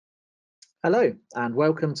Hello and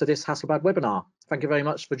welcome to this Hasselblad webinar. Thank you very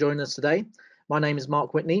much for joining us today. My name is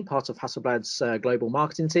Mark Whitney, part of Hasselblad's global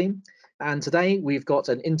marketing team. And today we've got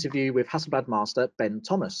an interview with Hasselblad Master, Ben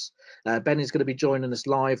Thomas. Ben is going to be joining us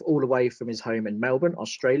live all the way from his home in Melbourne,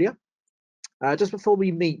 Australia. Just before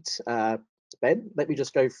we meet Ben, let me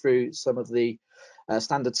just go through some of the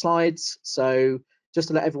standard slides. So just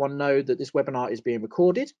to let everyone know that this webinar is being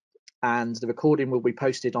recorded, and the recording will be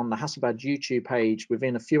posted on the Hasselblad YouTube page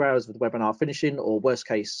within a few hours of the webinar finishing, or worst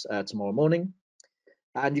case, tomorrow morning.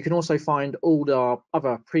 And you can also find all our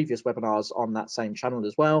other previous webinars on that same channel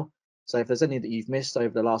as well. So if there's any that you've missed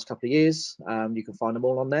over the last couple of years, you can find them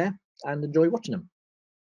all on there and enjoy watching them.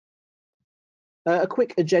 A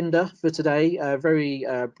quick agenda for today, very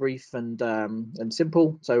brief and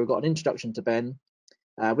simple. So we've got an introduction to Ben.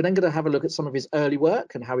 We're then going to have a look at some of his early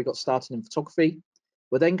work and how he got started in photography.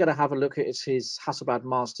 We're then going to have a look at his Hasselblad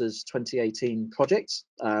Masters 2018 project.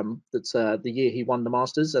 That's the year he won the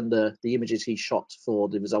Masters and the images he shot for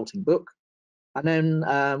the resulting book. And then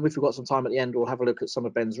if we've got some time at the end, we'll have a look at some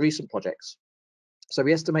of Ben's recent projects. So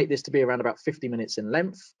we estimate this to be around about 50 minutes in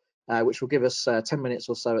length, which will give us 10 minutes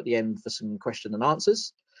or so at the end for some question and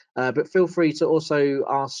answers. But feel free to also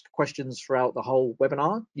ask questions throughout the whole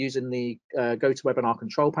webinar using the GoToWebinar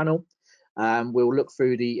control panel. We'll look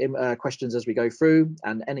through the questions as we go through,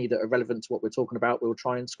 and any that are relevant to what we're talking about, we'll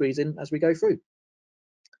try and squeeze in as we go through.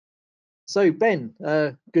 So Ben,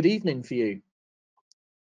 good evening for you.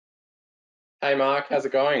 Hey Mark, how's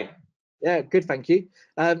it going? Yeah, good, thank you.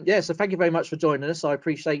 So thank you very much for joining us. I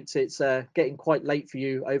appreciate it's getting quite late for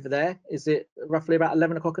you over there. Is it roughly about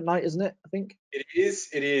 11 o'clock at night, isn't it, I think? It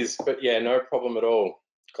is, but yeah, no problem at all.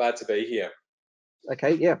 Glad to be here.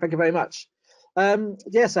 Okay, yeah, thank you very much.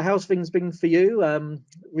 So how's things been for you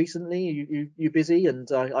recently? You busy? And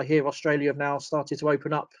I hear Australia have now started to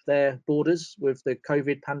open up their borders with the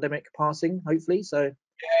COVID pandemic passing, hopefully. So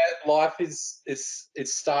yeah, life is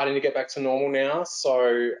starting to get back to normal now.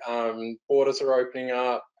 So borders are opening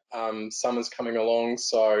up. Summer's coming along.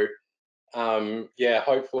 So yeah,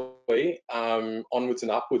 hopefully onwards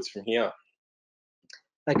and upwards from here.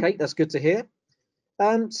 okay, that's good to hear.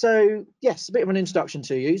 So yes, a bit of an introduction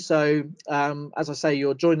to you. So as I say,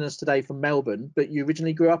 you're joining us today from Melbourne, but you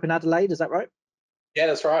originally grew up in Adelaide, is that right? Yeah,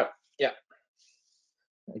 that's right. Yeah.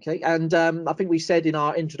 Okay, and I think we said in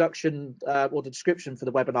our introduction or the description for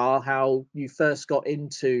the webinar how you first got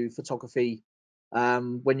into photography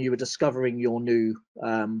when you were discovering your new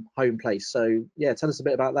home place. So yeah, tell us a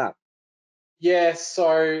bit about that. Yeah,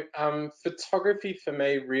 so photography for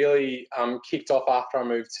me really kicked off after I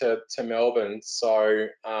moved to Melbourne. So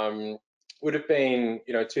would have been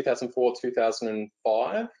 2004,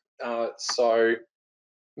 2005. So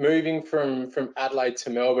moving from Adelaide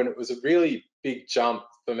to Melbourne, it was a really big jump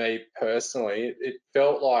for me personally. It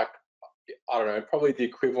felt like, I don't know, probably the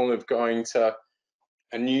equivalent of going to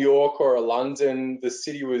a New York or a London. The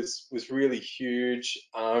city was really huge.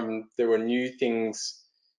 There were new things,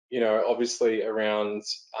 obviously around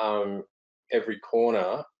every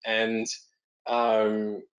corner, and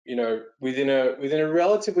within a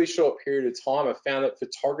relatively short period of time, I found that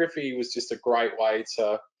photography was just a great way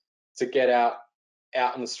to get out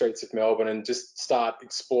in the streets of Melbourne and just start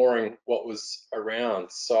exploring what was around.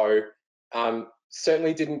 So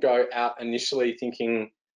certainly didn't go out initially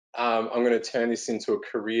thinking I'm going to turn this into a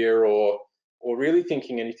career or really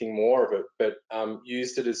thinking anything more of it, but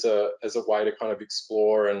used it as a way to kind of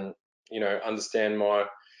explore and understand my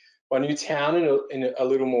new town in a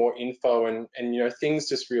little more info, and things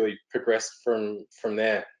just really progressed from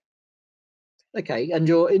there. Okay, and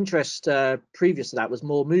your interest previous to that was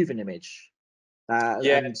more moving image.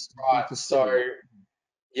 Yeah, that's right. So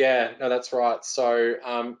yeah, no, that's right. So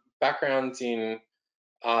background in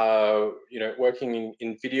working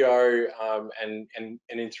in video and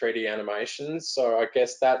in 3D animation. So I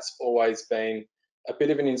guess that's always been a bit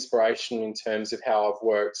of an inspiration in terms of how I've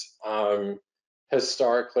worked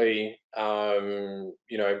historically.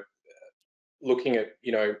 Looking at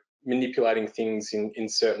manipulating things in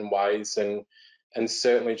certain ways, and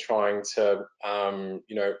certainly trying to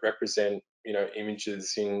represent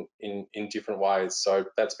images in different ways. So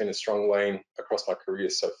that's been a strong lean across my career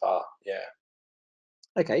so far. Yeah.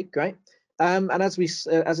 Okay, great. And as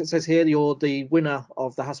it says here, you're the winner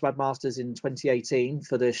of the Hasselblad Masters in 2018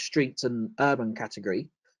 for the street and urban category,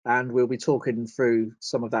 and we'll be talking through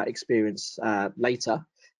some of that experience later.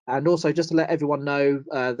 And also, just to let everyone know,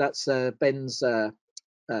 that's Ben's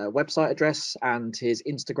website address and his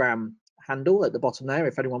Instagram handle at the bottom there,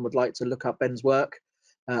 if anyone would like to look up Ben's work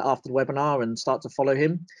after the webinar and start to follow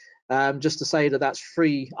him. Just to say that that's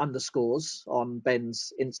 3 underscores on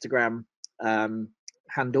Ben's Instagram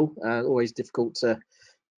handle. Always difficult to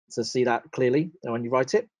see that clearly when you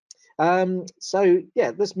write it. So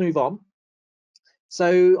yeah, let's move on.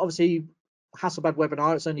 So obviously, Hasselblad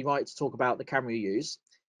webinar, it's only right to talk about the camera you use.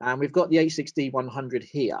 And we've got the H6D 100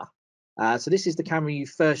 here. So this is the camera you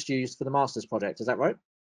first used for the Masters project, is that right?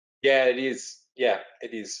 Yeah, it is. Yeah,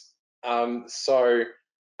 it is. So,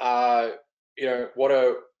 you know,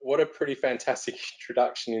 what a pretty fantastic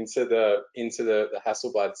introduction into the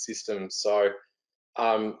Hasselblad system. So,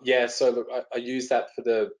 yeah, so look, I use that for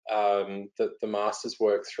the Masters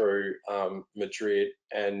work through Madrid,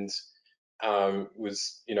 and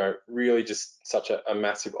was, you know, really just such a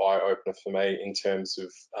massive eye opener for me in terms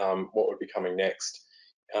of what would be coming next,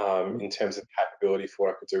 in terms of capability for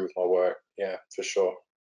what I could do with my work. Yeah, for sure.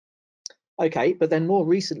 Okay, but then more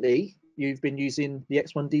recently, you've been using the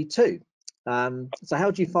X1D2. So how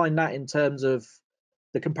do you find that in terms of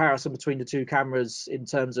the comparison between the two cameras in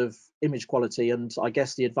terms of image quality? And I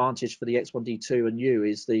guess the advantage for the X1D2 and you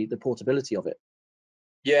is the portability of it.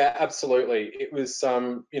 Yeah, absolutely. It was,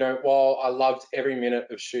 you know, while I loved every minute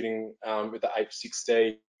of shooting with the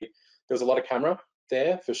H6D, there was a lot of camera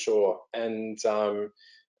there for sure. And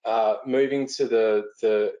moving to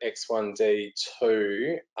the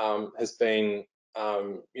X1D2 has been,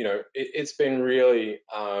 you know, it's been really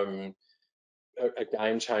a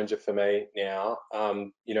game changer for me now.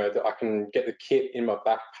 You know, that I can get the kit in my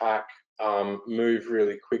backpack, move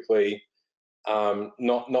really quickly,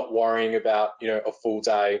 not worrying about, you know, a full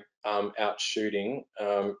day out shooting.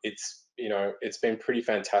 It's, you know, it's been pretty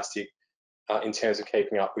fantastic in terms of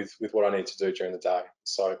keeping up with what I need to do during the day.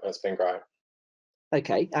 So it's been great.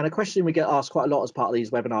 Okay, and a question we get asked quite a lot as part of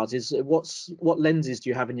these webinars is what lenses do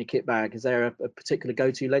you have in your kit bag? Is there a particular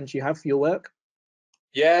go-to lens you have for your work?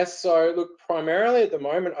 Yeah, so look, primarily at the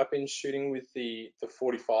moment I've been shooting with the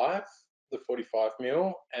 45, the 45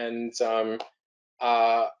 mil, and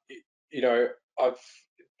uh, you know, I've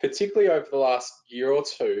particularly over the last year or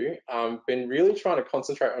two been really trying to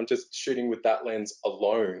concentrate on just shooting with that lens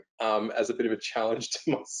alone, as a bit of a challenge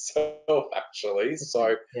to myself actually.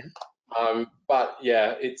 So, Yeah. but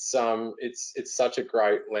yeah, it's such a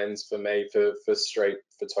great lens for me for street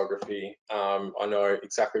photography. I know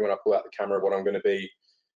exactly when I pull out the camera what I'm going to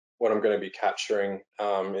be capturing.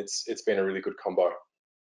 It's been a really good combo.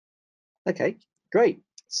 Okay, great.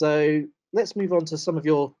 So let's move on to some of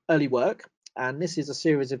your early work. And this is a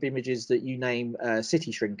series of images that you name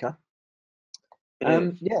Cityshrinker.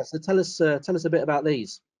 Yeah, so tell us a bit about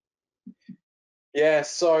these. Yeah,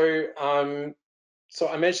 so so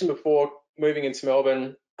I mentioned before, moving into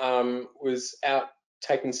Melbourne, was out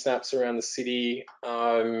taking snaps around the city,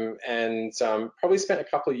 and probably spent a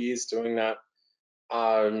couple of years doing that.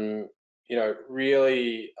 You know,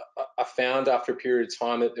 really, I found after a period of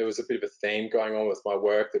time that there was a bit of a theme going on with my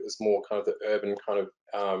work that was more kind of the urban kind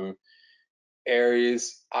of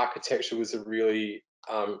areas. Architecture was a really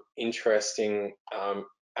interesting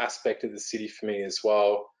aspect of the city for me as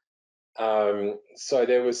well. So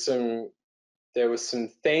there was some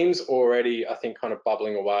themes already, I think, kind of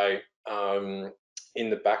bubbling away in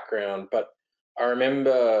the background. But I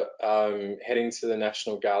remember heading to the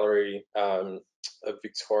National Gallery of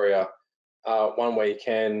Victoria one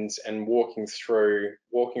weekend and walking through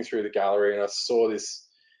the gallery, and I saw this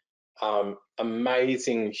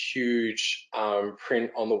amazing, huge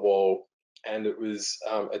print on the wall, and it was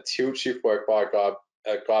a tilt shift work by a guy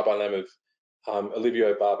by the name of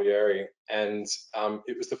Olivio Barbieri, and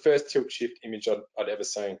it was the first tilt shift image I'd ever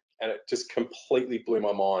seen, and it just completely blew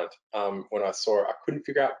my mind when I saw it. I couldn't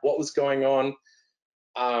figure out what was going on.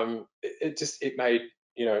 It made,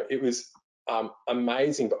 you know, it was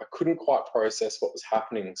amazing, but I couldn't quite process what was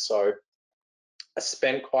happening. So I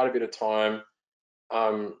spent quite a bit of time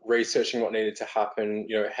researching what needed to happen.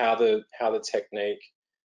 You know, how the technique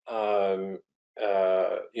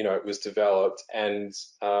you know, it was developed, and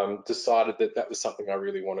decided that that was something I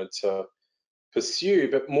really wanted to pursue,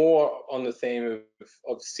 but more on the theme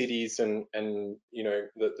of cities and you know,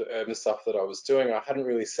 the urban stuff that I was doing. I hadn't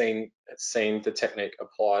really seen the technique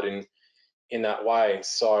applied in that way.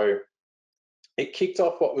 So it kicked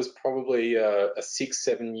off what was probably a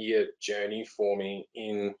 6-7 year journey for me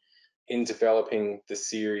in developing the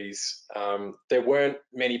series. There weren't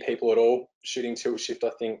many people at all shooting tilt shift,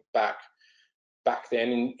 I think, back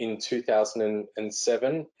then in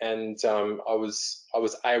 2007, and I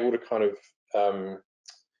was able to kind of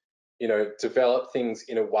you know, develop things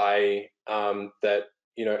in a way that,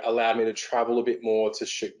 you know, allowed me to travel a bit more, to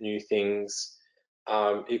shoot new things.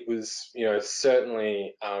 It was, you know,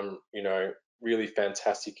 certainly you know, really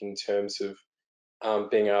fantastic in terms of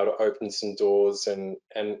being able to open some doors, and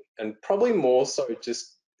probably more so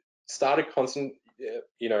just started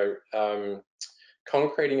you know,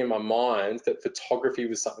 concreting in my mind that photography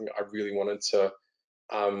was something I really wanted to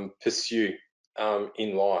pursue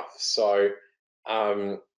in life. So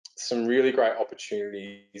some really great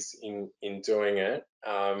opportunities in doing it.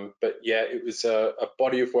 But yeah, it was a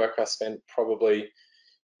body of work I spent probably,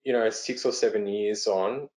 you know, 6 or 7 years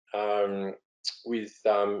on, with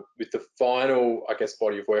the final, I guess,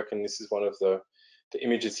 body of work, and this is one of the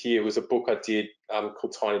images here, was a book I did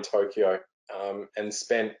called Tiny Tokyo, and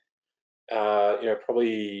spent you know,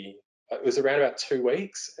 probably, it was around about 2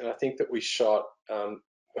 weeks, and I think that we shot,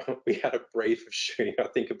 we had a brief of shooting, I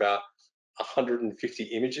think, about 150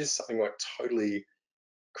 images, something like totally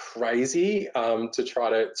crazy, to try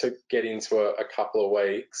to get into a couple of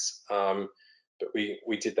weeks. But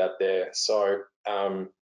we did that there. So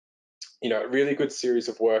you know, a really good series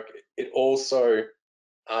of work. It also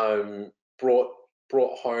brought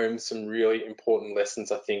home some really important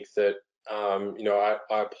lessons, I think, that you know,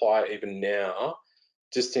 I apply even now,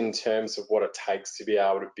 just in terms of what it takes to be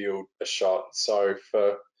able to build a shot. So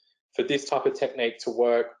for this type of technique to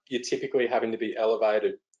work, you're typically having to be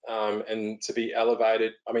elevated, and to be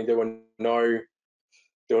elevated, I mean, there were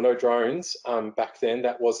no drones back then.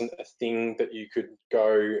 That wasn't a thing that you could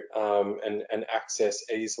go and access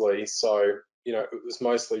easily. So you know, it was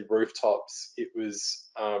mostly rooftops. It was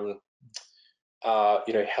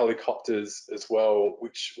you know, helicopters as well,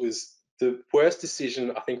 which was the worst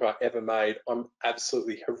decision I think I ever made. I'm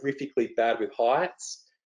absolutely horrifically bad with heights.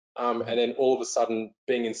 And then all of a sudden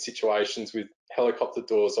being in situations with helicopter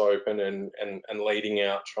doors open and leading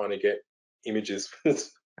out trying to get images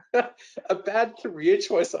was a bad career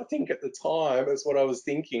choice, I think, at the time, is what I was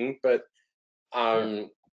thinking. But no,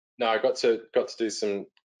 I got to do some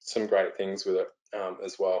great things with it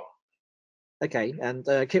as well. Okay, and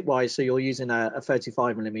kit-wise, so you're using a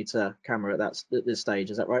 35mm camera at this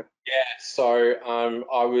stage, is that right? Yeah, so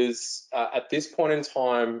I was at this point in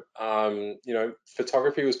time, you know,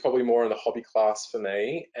 photography was probably more in the hobby class for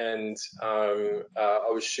me, and I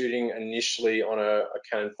was shooting initially on a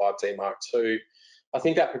Canon 5D Mark II. I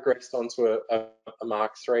think that progressed onto a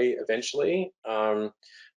Mark III eventually,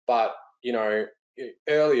 but you know,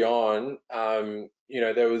 early on, you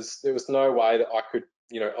know, there was no way that I could,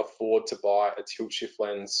 you know, afford to buy a tilt shift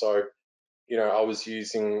lens. So you know, I was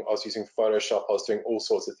using Photoshop. I was doing all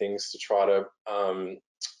sorts of things to try to,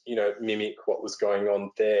 you know, mimic what was going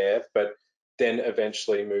on there. But then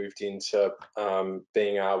eventually moved into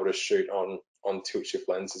being able to shoot on tilt shift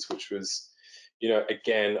lenses, which was, you know,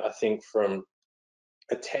 again, I think from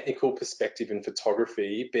a technical perspective in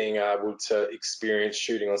photography, being able to experience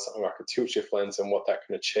shooting on something like a tilt shift lens and what that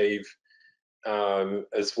can achieve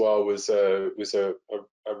as well was a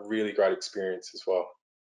really great experience as well.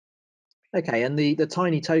 Okay, and the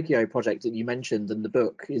Tiny Tokyo project that you mentioned in the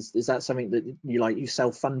book, is that something that you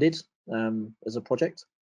self-funded as a project?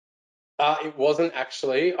 It wasn't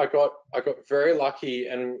actually. I got very lucky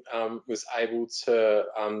and was able to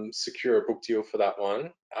secure a book deal for that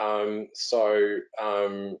one. So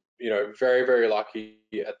you know, very lucky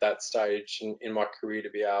at that stage in my career to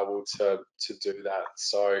be able to do that.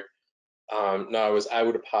 So no, I was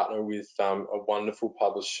able to partner with a wonderful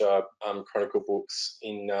publisher, Chronicle Books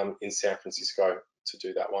in San Francisco, to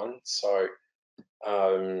do that one. So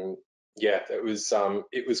yeah, it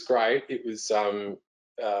was great. It was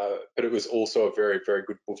but it was also a very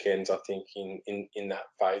good bookend, I think, in that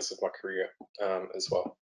phase of my career as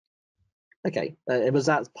well. Okay, was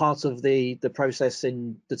that part of the process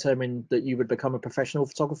in determining that you would become a professional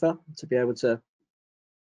photographer, to be able to?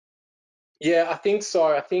 Yeah, I think so.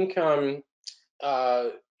 I think you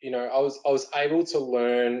know, I was able to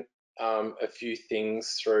learn a few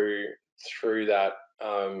things through that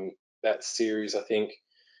that series. I think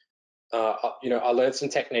you know, I learned some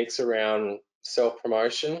techniques around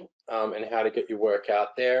self-promotion and how to get your work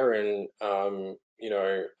out there, and you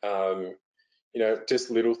know, just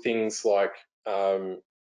little things like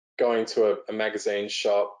going to a magazine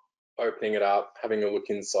shop, opening it up, having a look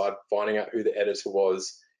inside, finding out who the editor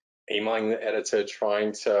was, emailing the editor,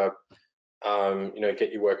 trying to you know,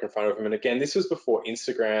 get your work in front of them. And again, this was before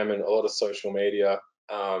Instagram and a lot of social media,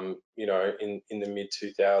 you know, in the mid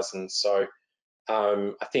 2000s. So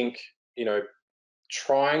I think, you know,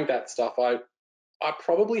 trying that stuff, I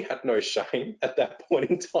probably had no shame at that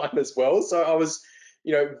point in time as well. So I was,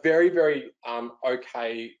 you know, very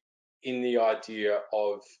okay in the idea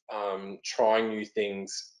of trying new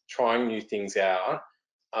things out,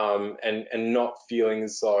 and not feeling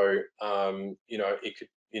as though you know, it could,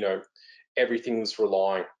 you know, everything was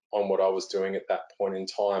relying on what I was doing at that point in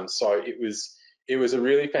time. So it was a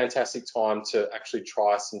really fantastic time to actually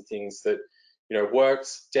try some things that,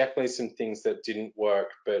 works. Definitely some things that didn't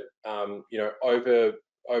work, but over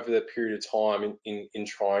the period of time in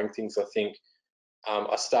trying things, I think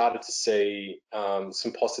I started to see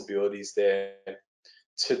some possibilities there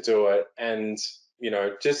to do it, and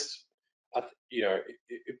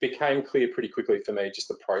it became clear pretty quickly for me just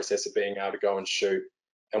the process of being able to go and shoot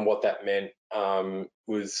and what that meant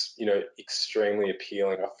was extremely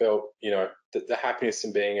appealing. I felt the happiness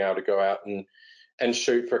in being able to go out and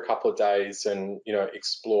shoot for a couple of days and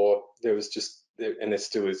explore. There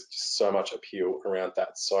still is just so much appeal around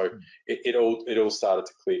that. So it all started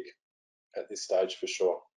to click at this stage for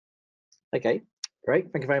sure. Okay,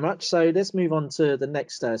 great, thank you very much. So let's move on to the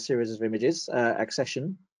next series of images,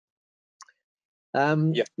 Accession.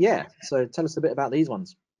 Yeah, so tell us a bit about these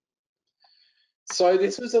ones. So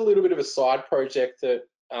this was a little bit of a side project that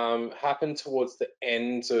happened towards the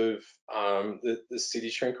end of the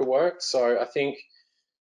Cityshrinker work. So I think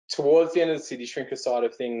towards the end of the Cityshrinker side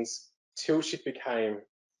of things, tilt shift became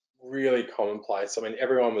really commonplace. I mean,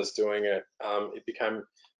 everyone was doing it. It became,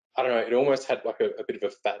 I don't know, it almost had like a bit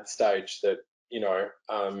of a fad stage that,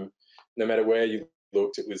 no matter where you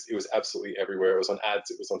looked, it was absolutely everywhere. It was on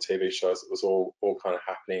ads, it was on TV shows, it was all kind of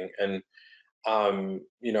happening. And,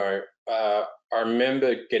 I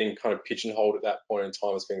remember getting kind of pigeonholed at that point in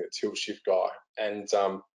time as being the tilt shift guy. And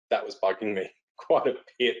that was bugging me quite a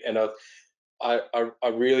bit. And I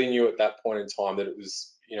really knew at that point in time that it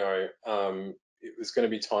was, it was going to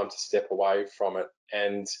be time to step away from it.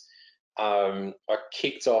 And I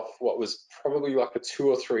kicked off what was probably like a 2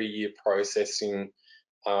 or 3 year process in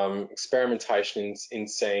experimentation in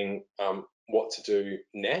seeing what to do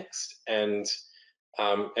next, and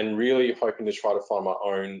really hoping to try to find my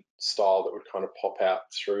own style that would kind of pop out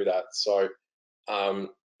through that. So,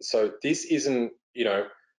 so this isn't,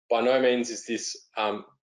 by no means is this an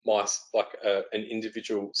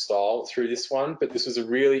individual style through this one, but this was a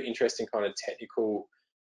really interesting kind of technical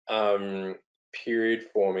period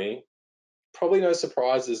for me. Probably no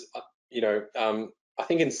surprises, I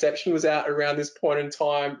think Inception was out around this point in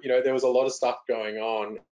time. There was a lot of stuff going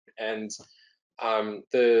on, and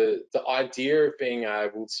the idea of being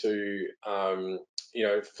able to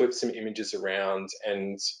flip some images around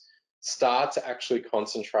and start to actually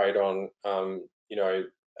concentrate on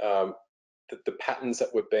the patterns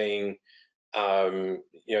that were being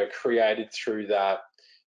created through that,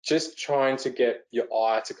 just trying to get your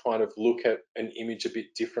eye to kind of look at an image a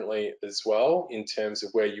bit differently as well, in terms of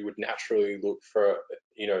where you would naturally look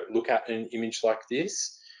at an image like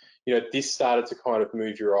this. This started to kind of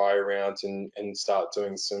move your eye around and start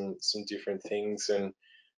doing some different things. And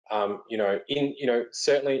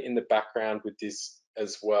certainly in the background with this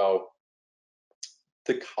as well,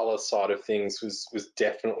 the color side of things was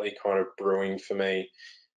definitely kind of brewing for me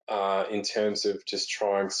in terms of just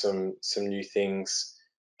trying some new things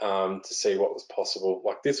to see what was possible.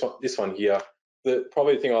 Like this one here,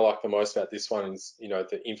 probably the thing I like the most about this one is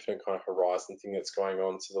the infinite kind of horizon thing that's going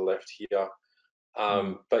on to the left here.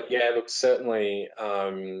 But yeah, look, certainly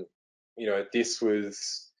this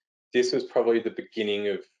was probably the beginning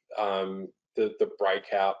of the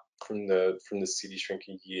breakout from the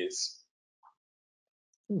Cityshrinker years.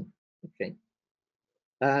 Okay.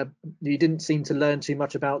 You didn't seem to learn too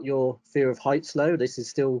much about your fear of heights, though. This is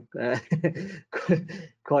still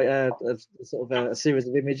quite a sort of a series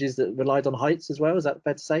of images that relied on heights as well. Is that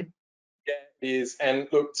fair to say? Yeah, it is. And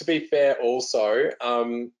look, to be fair, also,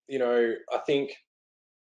 I think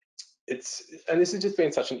and this has just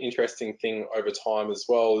been such an interesting thing over time as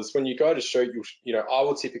well, is when you go to shoot, I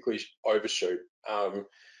will typically overshoot.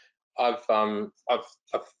 I've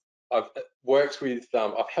worked with,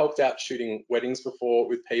 I've helped out shooting weddings before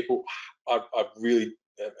with people. I really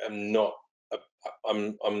am not.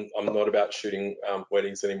 I'm not about shooting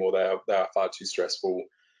weddings anymore. They are far too stressful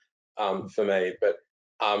for me. But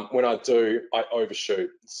when I do, I overshoot.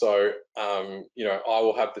 So I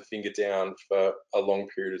will have the finger down for a long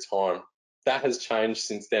period of time. That has changed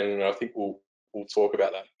since then, and I think we'll talk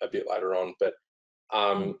about that a bit later on. But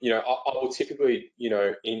I will typically,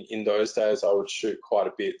 in those days, I would shoot quite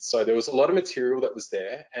a bit. So there was a lot of material that was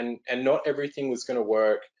there, and not everything was going to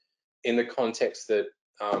work in the context that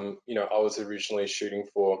I was originally shooting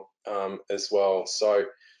for as well. So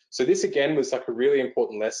this again was like a really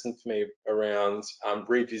important lesson for me around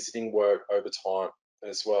revisiting work over time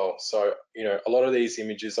as well. So a lot of these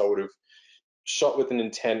images I would have shot with an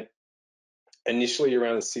intent initially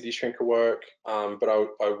around the Cityshrinker work, but I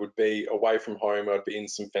would be away from home. I'd be in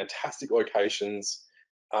some fantastic locations,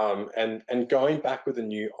 and going back with a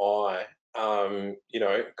new eye.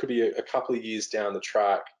 It could be a couple of years down the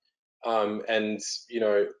track, and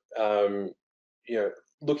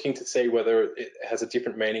looking to see whether it has a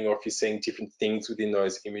different meaning or if you're seeing different things within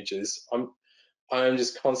those images. I'm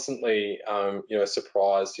just constantly,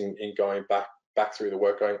 surprised in going back through the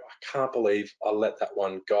work, going, I can't believe I let that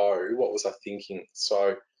one go. What was I thinking?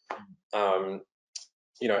 So,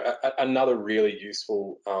 another really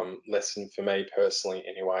useful lesson for me personally,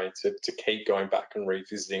 anyway, to keep going back and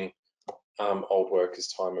revisiting old work as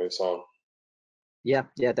time moves on. Yeah,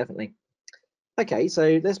 definitely. Okay,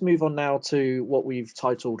 so let's move on now to what we've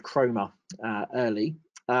titled Chroma early.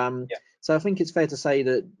 So I think it's fair to say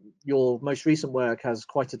that your most recent work has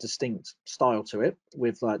quite a distinct style to it,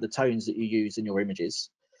 with like the tones that you use in your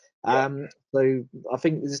images. So I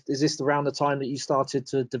think, is this around the time that you started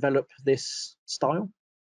to develop this style?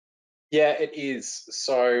 Yeah, it is.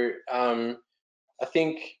 So I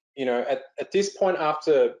think, at this point,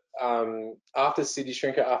 after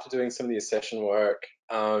Cityshrinker, after doing some of the Accession work,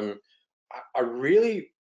 I really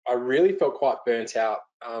felt quite burnt out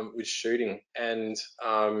with shooting and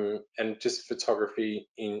just photography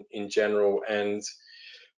in general. And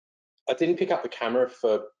I didn't pick up the camera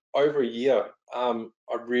for over a year. I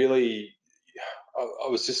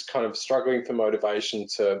was just kind of struggling for motivation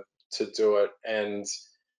to do it. And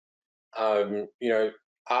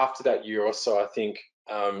after that year or so, I think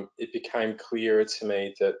it became clearer to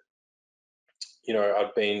me that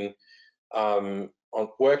I'd been on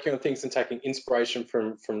working on things and taking inspiration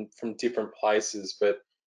from different places, but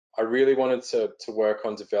I really wanted to work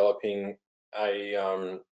on developing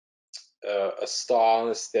a style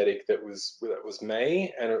and aesthetic that was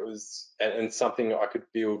me, and it was and something I could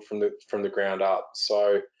build from the ground up.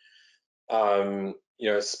 So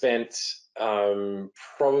spent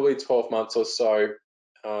probably 12 months or so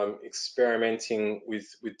experimenting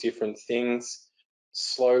with different things,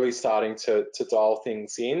 slowly starting to dial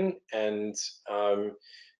things in. And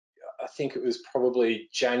I think it was probably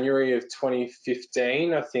January of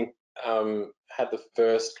 2015, I think, had the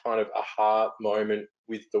first kind of aha moment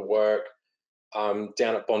with the work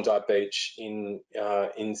down at Bondi Beach in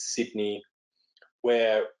Sydney,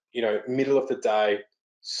 where, middle of the day,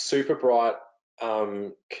 super bright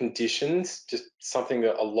conditions, just something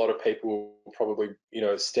that a lot of people will probably,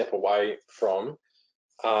 step away from.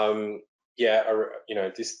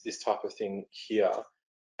 This type of thing here.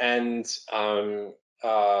 And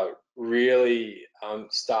really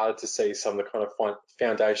started to see some of the kind of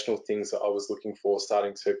foundational things that I was looking for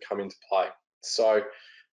starting to come into play. So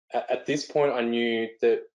at this point, I knew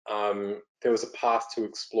that there was a path to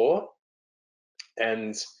explore,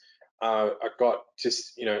 and I got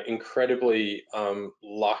just incredibly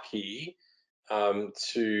lucky to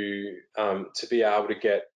be able to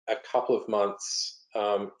get a couple of months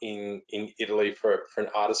in Italy for an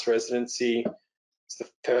artist residency. It's the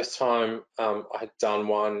first time I had done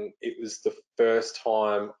one. It was the first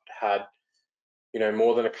time I had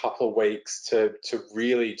more than a couple of weeks to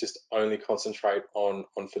really just only concentrate on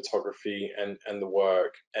photography and the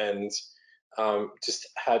work, and just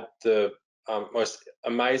had the most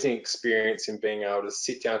amazing experience in being able to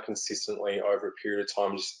sit down consistently over a period of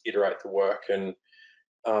time, just iterate the work and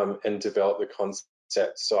develop the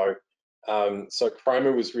concept. So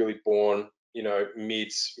Chroma was really born,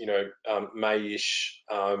 mid, May-ish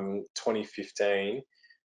 2015,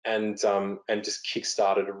 and just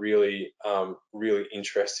kickstarted a really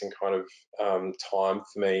interesting kind of time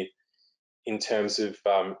for me in terms of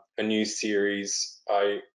a new series.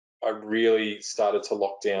 I really started to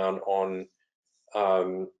lock down on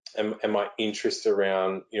and my interest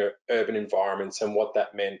around urban environments and what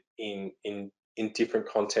that meant in different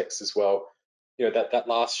contexts as well. That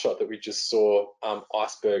last shot that we just saw,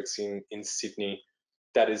 icebergs in Sydney,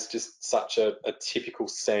 that is just such a typical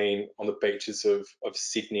scene on the beaches of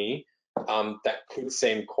Sydney, that could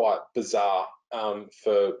seem quite bizarre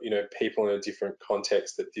for people in a different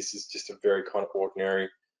context, that this is just a very kind of ordinary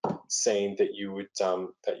scene that you would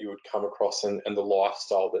come across, and the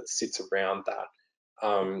lifestyle that sits around that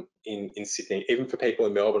in Sydney. Even for people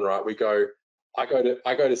in Melbourne, right? I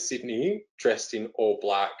go to Sydney dressed in all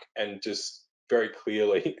black and just very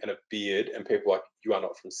clearly and a beard, and people are like, you are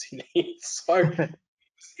not from Sydney. So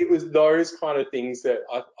it was those kind of things that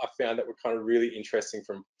I found that were kind of really interesting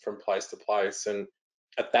from place to place. And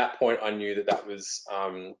at that point, I knew that was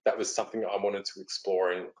something I wanted to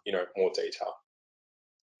explore in more detail.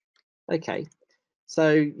 Okay,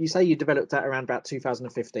 so you say you developed that around about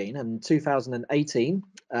 2015, and 2018,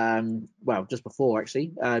 well, just before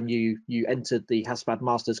actually, you entered the Hasselblad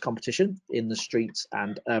Masters competition in the street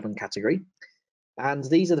and urban category. And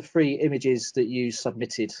these are the 3 images that you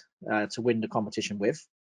submitted to win the competition with.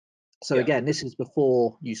 So again, this is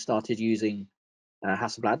before you started using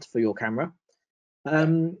Hasselblad for your camera.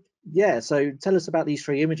 Yeah, so tell us about these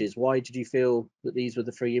 3 images. Why did you feel that these were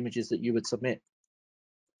the 3 images that you would submit?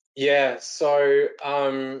 Yeah, so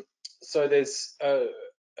so there's a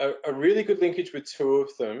really good linkage with 2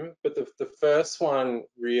 of them, but the first one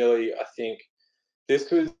really, I think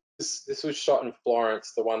this was shot in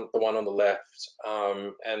Florence, the one on the left,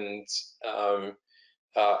 and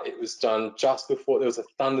it was done just before there was a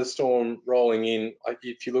thunderstorm rolling in.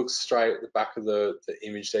 If you look straight at the back of the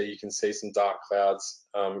image there, you can see some dark clouds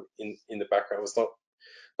in the background. It was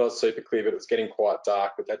not super clear, but it was getting quite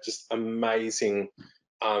dark with that just amazing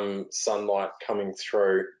sunlight coming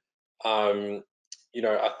through. I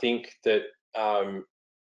think that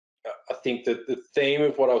the theme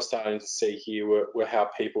of what I was starting to see here were how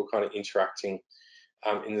people kind of interacting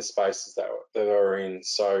in the spaces that they were in.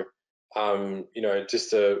 So,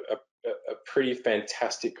 just a pretty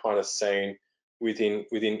fantastic kind of scene within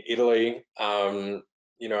Italy.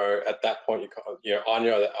 At that point, I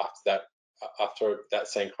know that after that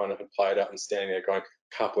scene kind of had played out, and standing there going,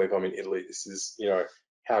 can't believe I'm in Italy. This is,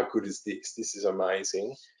 how good is this? This is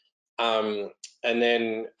amazing. And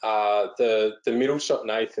then the middle shot,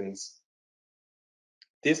 Nathan's.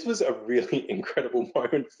 This was a really incredible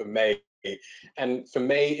moment for me, and for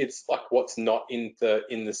me, it's like what's not in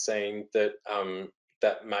the scene that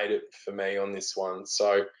that made it for me on this one.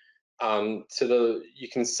 So, you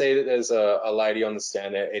can see that there's a lady on the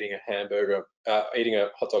stand there eating eating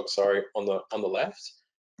a hot dog, sorry, on the left.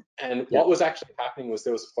 And Yeah. what was actually happening was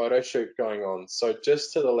there was a photo shoot going on. So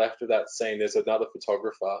just to the left of that scene, there's another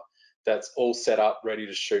photographer that's all set up, ready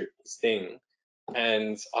to shoot his thing.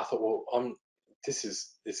 And I thought, well, this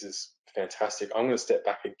is fantastic. I'm going to step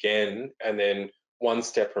back again, and then one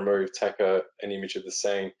step removed, take an image of the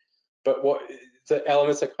scene. But what the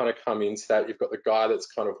elements that kind of come into that, you've got the guy that's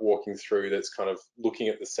kind of walking through, that's kind of looking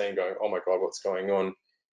at the scene, going, "Oh my God, what's going on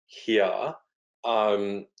here?"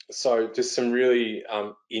 So just some really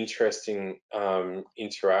interesting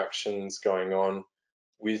interactions going on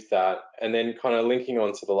with that. And then kind of linking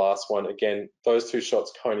on to the last one, again, those 2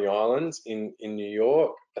 shots, Coney Island in New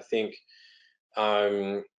York, I think,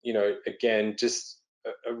 again, just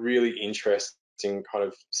a really interesting kind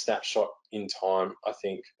of snapshot in time, I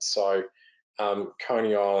think. So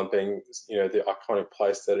Coney Island being, the iconic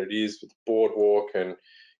place that it is, with the boardwalk, and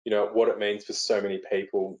what it means for so many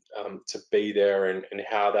people to be there, and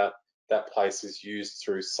how that place is used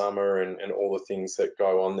through summer, and all the things that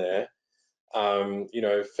go on there.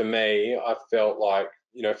 For me, I felt like,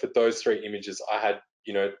 for those 3 images, I had,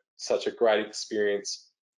 such a great experience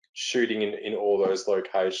shooting in all those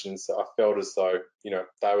locations. I felt as though,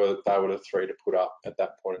 they were the 3 to put up at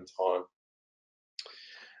that point in time.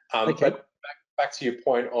 Okay. But back to your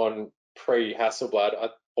point on pre-Hasselblad, I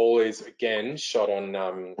always again shot on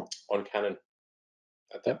Canon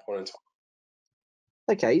at that point in time.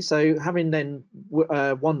 Okay, so having then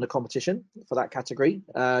won the competition for that category,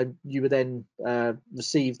 you would then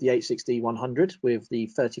receive the 860-100 with the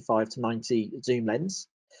 35-90 zoom lens.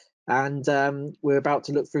 And we're about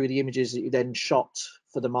to look through the images that you then shot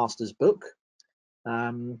for the master's book.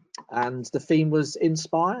 And the theme was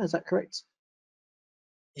Inspire, is that correct?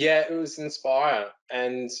 Yeah, it was Inspire,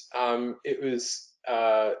 and it was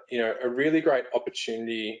a really great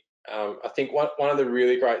opportunity. I think one of the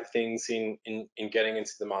really great things in getting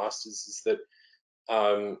into the masters is that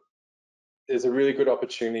there's a really good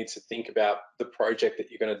opportunity to think about the project that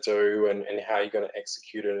you're going to do, and how you're going to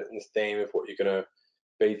execute it, and the theme of what you're going to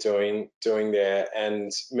be doing there.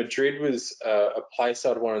 And Madrid was a place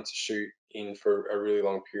I'd wanted to shoot in for a really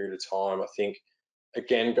long period of time. I think,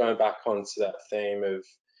 again, going back onto that theme of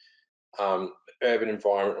urban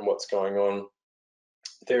environment and what's going on,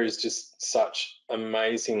 there is just such an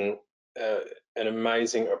amazing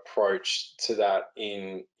approach to that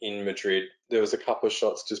in Madrid. There was a couple of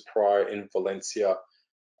shots just prior in Valencia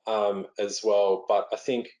as well, but I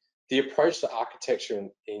think the approach to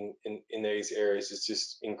architecture in these areas is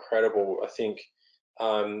just incredible. I think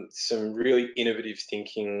some really innovative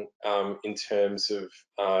thinking in terms of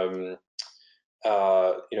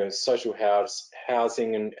social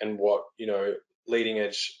housing, and what leading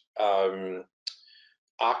edge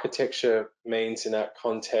architecture means in that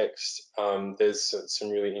context. There's some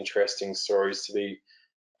really interesting stories to be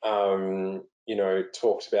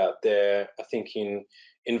talked about there. I think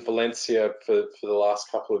in Valencia, for the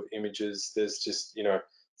last couple of images, there's just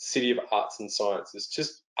City of Arts and Sciences,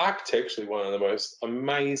 just architecturally one of the most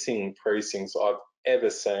amazing precincts I've ever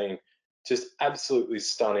seen. Just absolutely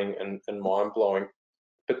stunning and mind-blowing.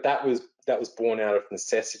 But that was born out of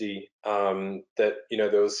necessity, that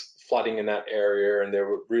there was flooding in that area, and there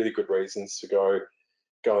were really good reasons to go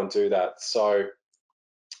and do that. So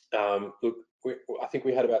look, I think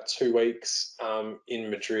we had about 2 weeks in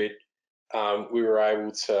Madrid. We were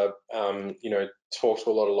able to, talk to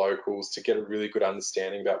a lot of locals to get a really good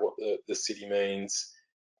understanding about what the city means,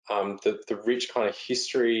 the rich kind of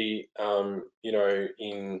history,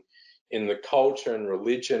 in the culture and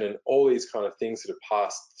religion and all these kind of things that have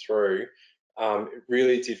passed through. It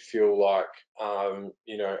really did feel like, a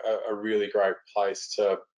really great place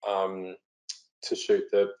to shoot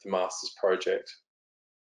the Masters project.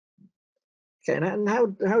 Okay, and how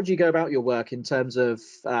do you go about your work in terms of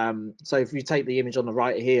so if you take the image on the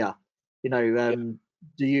right here,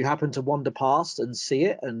 do you happen to wander past and see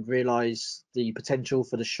it and realize the potential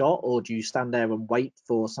for the shot, or do you stand there and wait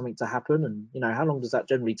for something to happen? And how long does that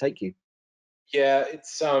generally take you? Yeah,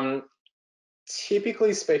 it's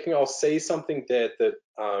typically speaking, I'll see something there that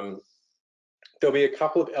there'll be a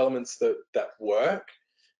couple of elements that work.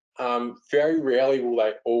 Very rarely will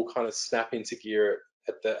they all kind of snap into gear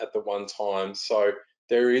at the one time. So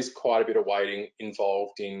there is quite a bit of waiting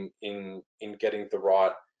involved in getting the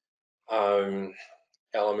right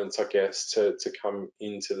elements, I guess, to come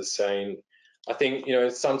into the scene. I think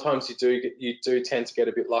sometimes you do tend to get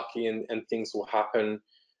a bit lucky and things will happen.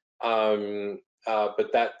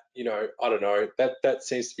 But that I don't know, that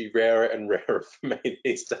seems to be rarer and rarer for me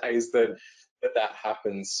these days that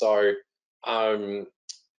happens. So I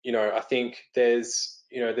think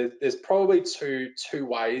there's probably two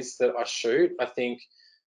ways that I shoot. I think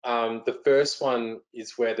the first one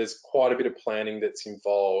is where there's quite a bit of planning that's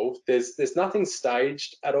involved. There's nothing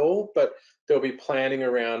staged at all, but there'll be planning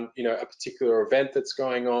around a particular event that's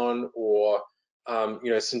going on, or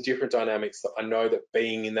some different dynamics that I know that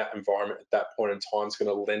being in that environment at that point in time is going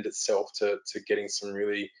to lend itself to getting some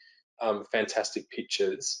really fantastic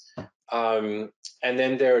pictures. And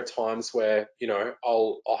then there are times where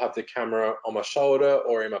I'll have the camera on my shoulder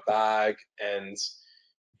or in my bag, and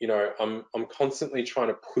I'm constantly trying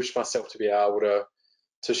to push myself to be able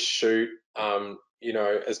to shoot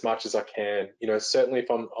as much as I can. Certainly if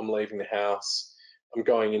I'm leaving the house, I'm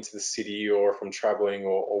going into the city, or if I'm traveling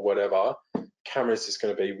or whatever, camera's just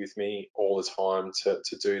going to be with me all the time to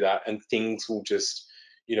do that, and things will just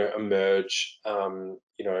emerge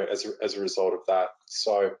as a result of that.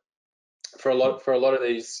 So for a lot of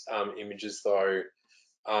these images though,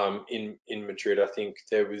 in Madrid, I think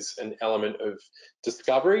there was an element of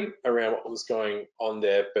discovery around what was going on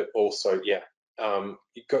there, but also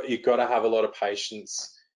you've got to have a lot of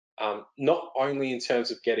patience, not only in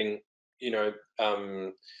terms of getting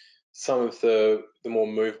some of the more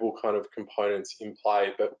movable kind of components in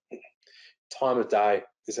play, but time of day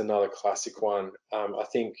is another classic one. I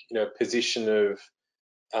think position of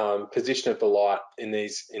the light in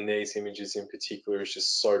these images in particular is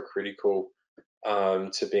just so critical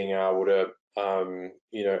to being able to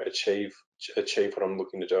achieve what I'm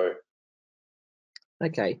looking to do.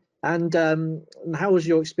 Okay, and how was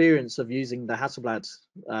your experience of using the Hasselblad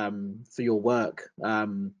for your work?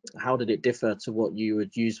 How did it differ to what you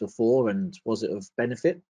had used before, and was it of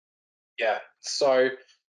benefit? Yeah, so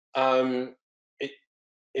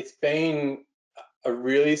it's been a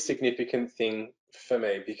really significant thing for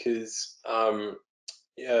me, because a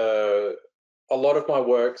lot of my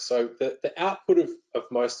work, so the output of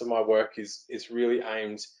most of my work is really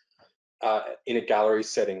aimed in a gallery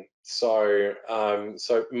setting. So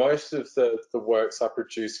so most of the works I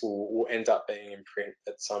produce will end up being in print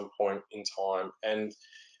at some point in time,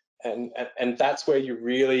 and that's where you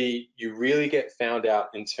really get found out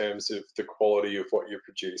in terms of the quality of what you're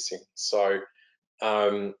producing. So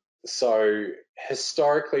so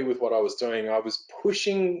historically, with what I was doing, I was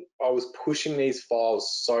pushing these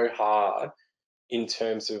files so hard in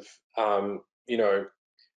terms of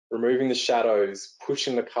removing the shadows,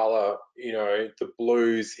 pushing the color, the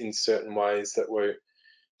blues in certain ways that were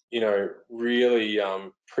really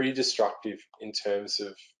pretty destructive in terms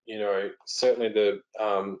of certainly the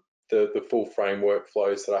full frame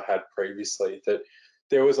workflows that I had previously. That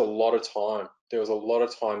there was a lot of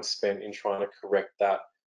time spent in trying to correct that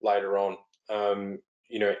later on.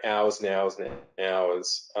 Hours and hours and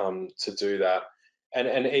hours to do that,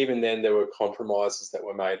 and even then there were compromises that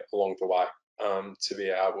were made along the way to be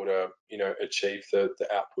able to achieve the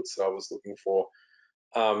outputs that I was looking for.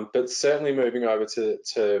 But certainly moving over to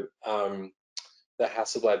the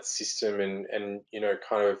Hasselblad system, and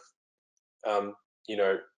kind of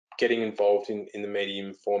getting involved in the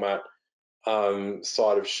medium format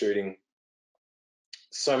side of shooting,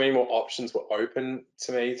 so many more options were open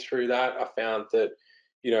to me through that. I found that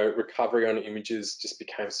recovery on images just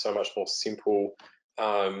became so much more simple.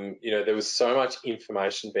 There was so much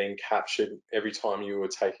information being captured every time you were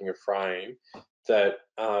taking a frame that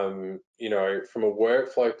from a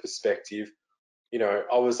workflow perspective,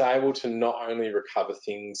 I was able to not only recover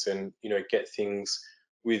things and, get things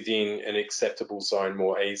within an acceptable zone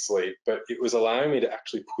more easily, but it was allowing me to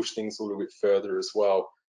actually push things a little bit further as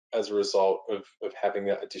well as a result of having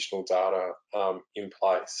that additional data in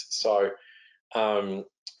place. So,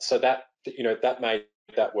 that, that made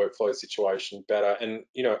that workflow situation better. And,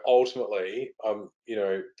 ultimately,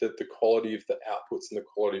 the quality of the outputs and the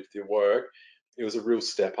quality of the work, it was a real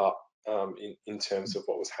step up in terms of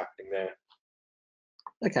what was happening there.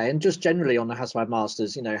 Okay, and just generally on the Hasselblad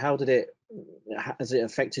Masters, how has it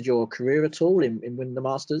affected your career at all in winning the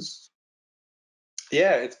Masters?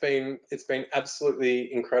 Yeah, it's been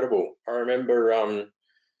absolutely incredible. I remember,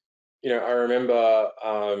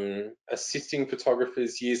 assisting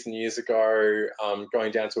photographers years and years ago,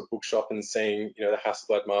 going down to a bookshop and seeing, the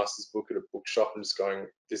Hasselblad Masters book at a bookshop and just going,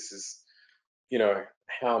 this is,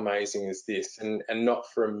 how amazing is this? And not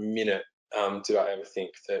for a minute did I ever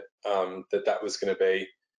think that that was going to be,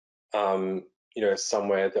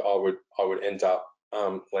 somewhere that I would end up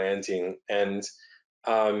landing. And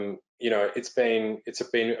it's been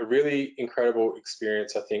a really incredible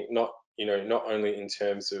experience. I think not only in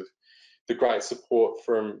terms of the great support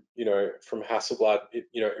from from Hasselblad, it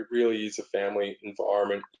really is a family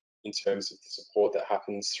environment in terms of the support that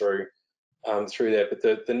happens through there. But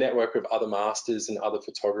the network of other masters and other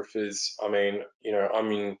photographers, I mean,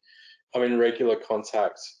 I'm in regular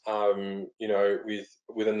contact,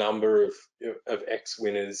 with a number of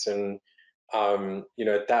ex-winners, and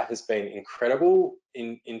that has been incredible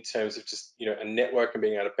in terms of just a network and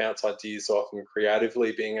being able to bounce ideas off and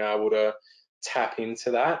creatively being able to tap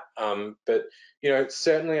into that. But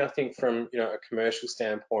certainly I think from a commercial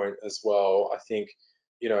standpoint as well, I think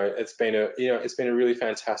it's been a really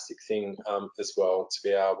fantastic thing as well to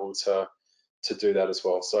be able to do that as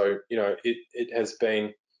well. So it has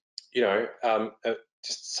been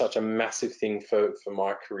just such a massive thing for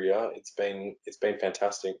my career. It's been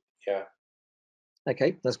fantastic. Yeah.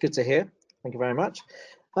 Okay, that's good to hear. Thank you very much.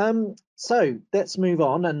 So let's move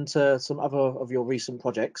on and to some other of your recent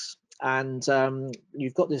projects. And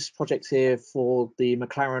you've got this project here for the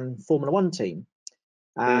McLaren Formula 1 team.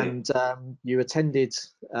 And you attended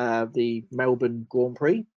the Melbourne Grand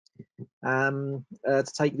Prix to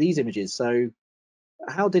take these images. So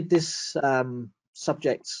how did this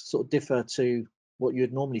subject sort of differ to what you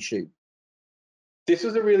would normally shoot? This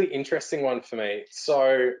was a really interesting one for me.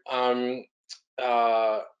 So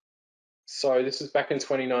this was back in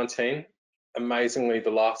 2019. Amazingly,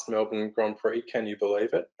 the last Melbourne Grand Prix. Can you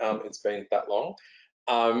believe it? It's been that long.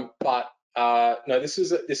 But no, this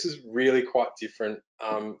is really quite different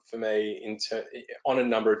for me on a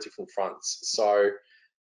number of different fronts. So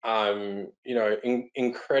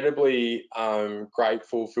incredibly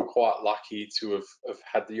grateful, feel quite lucky to have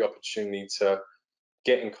had the opportunity to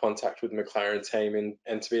get in contact with the McLaren team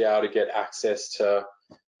and to be able to get access to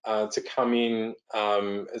come in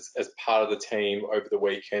as part of the team over the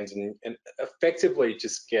weekend and effectively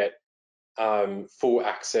just get full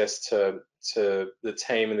access to the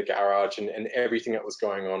team and the garage and everything that was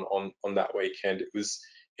going on that weekend. It was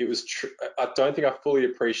I don't think I fully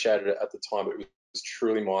appreciated it at the time, but it was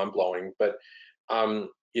truly mind-blowing. But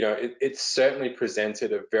it certainly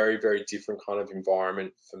presented a very, very different kind of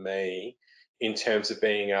environment for me in terms of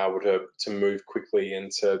being able to move quickly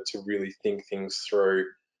and to really think things through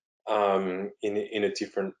in a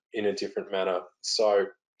different manner. So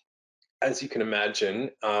as you can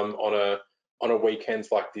imagine, on a weekend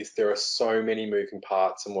like this, there are so many moving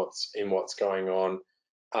parts in what's going on.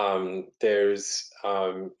 There's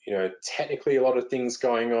technically a lot of things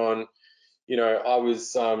going on. I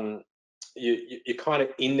was you're kind of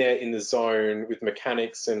in there in the zone with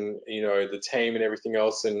mechanics and the team and everything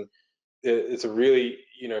else, and it's a really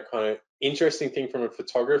kind of interesting thing from a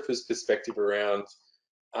photographer's perspective around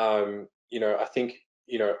I think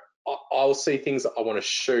I'll see things that I want to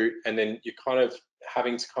shoot, and then you're kind of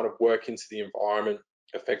having to kind of work into the environment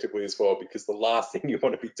effectively as well, because the last thing you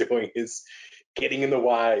want to be doing is getting in the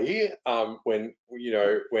way when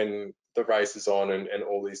the race is on and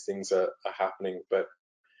all these things are happening. But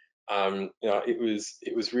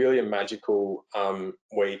it was really a magical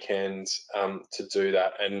weekend to do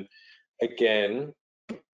that. And again,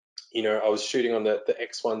 I was shooting on the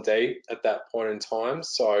X1D at that point in time,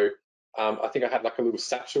 so I think I had like a little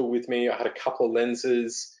satchel with me. I had a couple of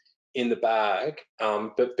lenses in the bag,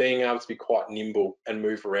 but being able to be quite nimble and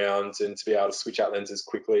move around and to be able to switch out lenses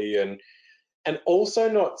quickly, and also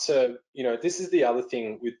not to, this is the other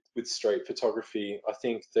thing with street photography. I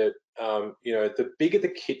think that the bigger the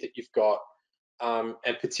kit that you've got, and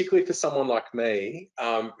particularly for someone like me,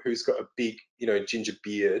 who's got a big ginger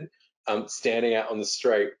beard, standing out on the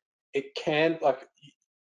street, it can, like,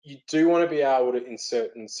 you do want to be able to, in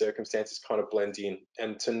certain circumstances, kind of blend in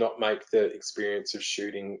and to not make the experience of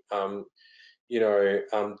shooting,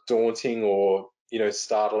 daunting or,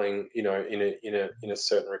 startling, in a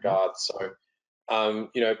certain regard. So,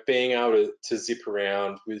 being able to zip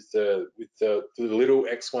around with the little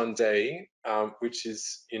X1D, which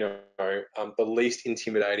is, the least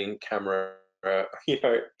intimidating camera, out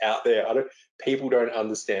there. People don't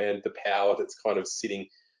understand the power that's kind of sitting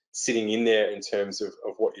in there in terms of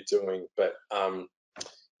what you're doing. But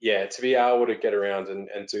yeah, to be able to get around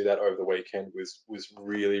and do that over the weekend was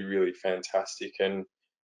really, really fantastic. And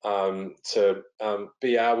to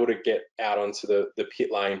be able to get out onto the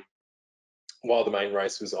pit lane while the main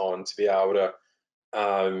race was on, to be able to,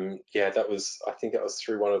 I think that was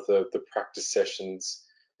through one of the practice sessions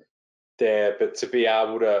there, but to be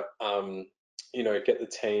able to, get the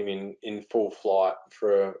team in full flight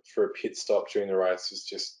for a pit stop during the race was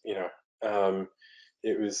just,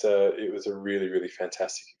 it was a really, really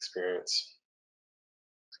fantastic experience.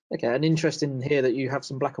 Okay, and interesting here that you have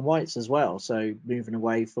some black and whites as well. So moving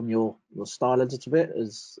away from your style a little bit,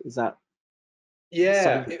 is that Yeah,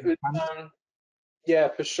 something it you was. planned? Yeah,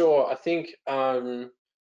 for sure. I think I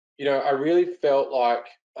really felt like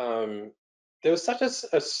there was such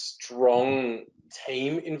a strong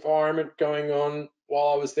team environment going on while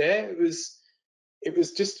I was there. It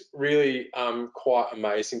was just really quite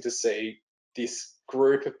amazing to see this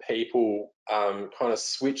group of people kind of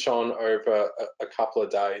switch on over a couple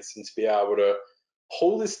of days and to be able to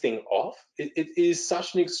pull this thing off. It is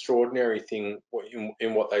such an extraordinary thing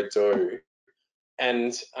in what they do.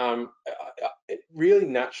 And it really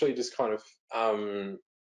naturally just kind of, I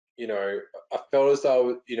felt as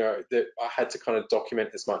though, that I had to kind of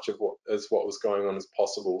document as much of what was going on as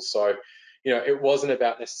possible. So, it wasn't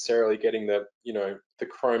about necessarily getting the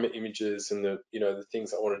Chroma images and the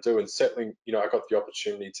things I want to do. And certainly, I got the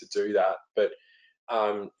opportunity to do that. But,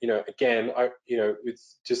 again, with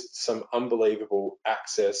just some unbelievable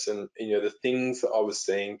access and, the things that I was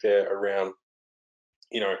seeing there around,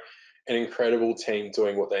 an incredible team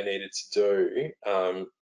doing what they needed to do.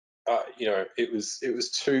 It was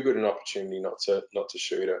too good an opportunity not to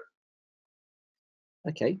shoot it.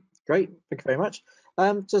 Okay, great. Thank you very much.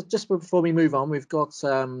 Just before we move on, we've got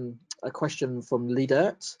a question from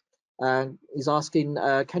Lidert. He's asking,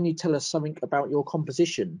 can you tell us something about your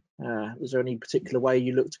composition? Is there any particular way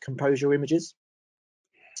you look to compose your images?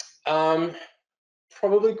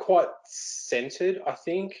 Probably quite centered, I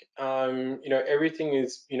think. Everything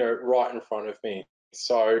is, right in front of me.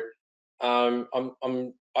 So I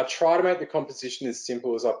try to make the composition as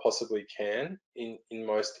simple as I possibly can in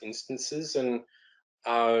most instances. And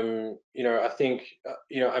I think,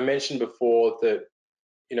 I mentioned before that,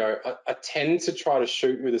 I tend to try to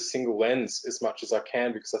shoot with a single lens as much as I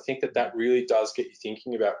can, because I think that really does get you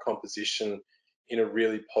thinking about composition in a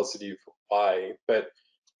really positive way. But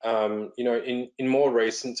in more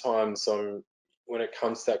recent times, when it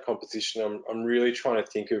comes to that composition, I'm really trying to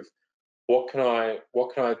think of what can I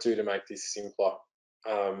do to make this simpler.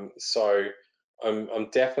 So I'm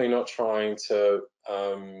definitely not trying to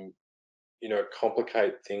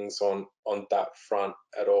complicate things on that front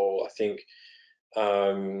at all. I think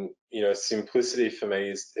simplicity for me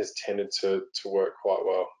has tended to work quite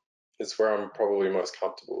well. It's where I'm probably most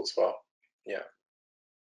comfortable as well. Yeah.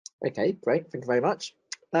 Okay, great. Thank you very much.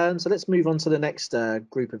 So let's move on to the next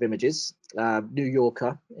group of images. New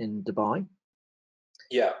Yorker in Dubai.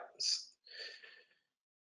 Yeah.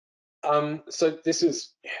 So this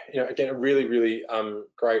is, again, a really, really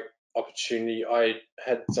great opportunity. I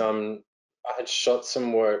had shot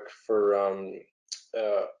some work for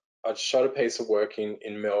I'd shot a piece of work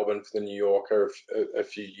in Melbourne for the New Yorker a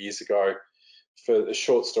few years ago for the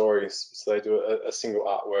short stories. So they do a single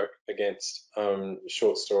artwork against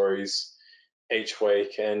short stories each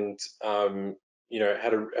week, and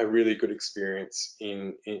had a really good experience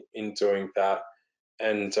in doing that.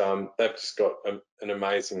 And they've just got an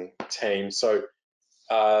amazing team. So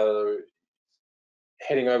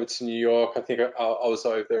heading over to New York, I think I was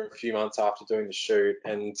over there a few months after doing the shoot,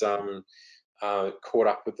 and caught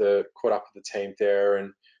up with the team there,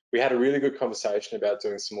 and we had a really good conversation about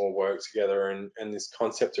doing some more work together. And this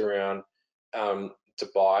concept around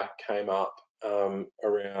Dubai came up,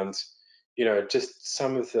 around just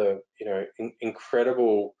some of the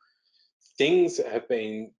incredible things that have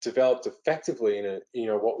been developed effectively in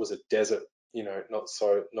a what was a desert not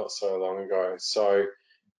so long ago. So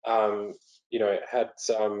had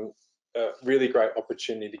a really great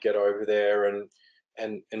opportunity to get over there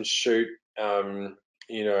and shoot a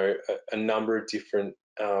number of different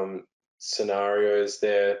scenarios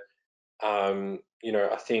there. you know,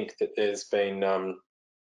 I think that there's been,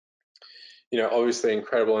 you know, obviously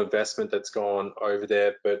incredible investment that's gone over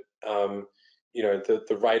there, but you know,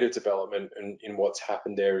 the rate of development and in what's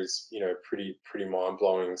happened there is, you know, pretty mind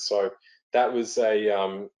blowing. So that was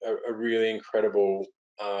a really incredible.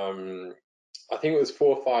 I think it was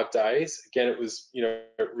 4 or 5 days. Again, it was, you know,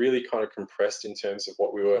 really kind of compressed in terms of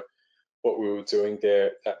what we were doing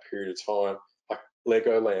there that period of time. Like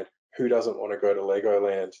Legoland, who doesn't want to go to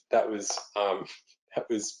Legoland? That was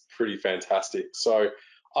pretty fantastic. So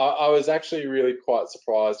I was actually really quite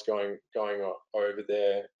surprised going over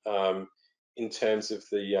there in terms of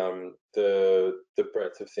the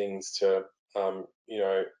breadth of things to you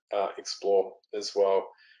know, explore as well.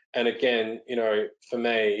 And again, you know, for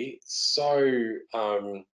me, so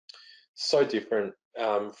different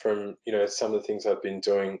from, you know, some of the things I've been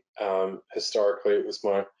doing historically. It was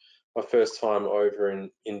my first time over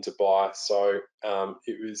in Dubai, so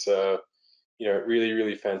it was you know,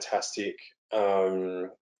 really fantastic.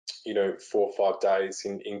 You know, 4 or 5 days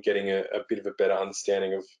in getting a bit of a better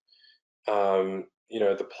understanding of you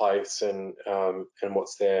know, the place and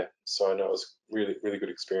what's there. So no, it was really good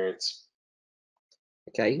experience.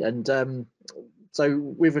 Okay, and so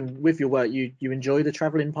with your work, you enjoy the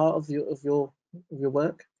traveling part of your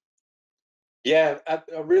work? Yeah, I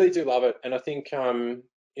really do love it, and I think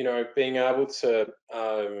you know, being able to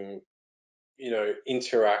you know,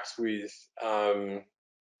 interact with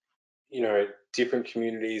you know, different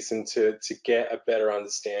communities and to get a better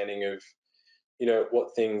understanding of, you know,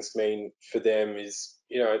 what things mean for them is,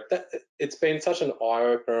 you know, that it's been such an eye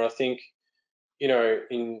opener. I think, you know,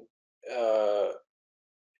 in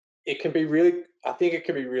it can be really, I think it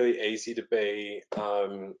can be really easy to be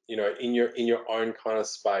you know, in your own kind of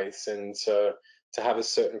space and to have a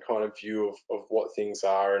certain kind of view of what things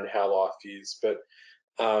are and how life is. But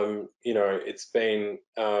you know, it's been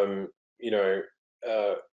you know,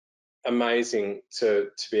 amazing to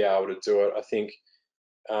be able to do it. I think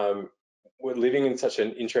we're living in such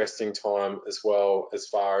an interesting time as well, as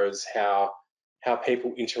far as how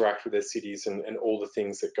people interact with their cities and all the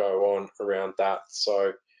things that go on around that.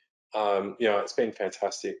 So you know, it's been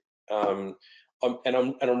fantastic. I'm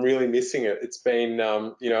really missing it. It's been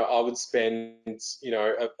you know, I would spend, you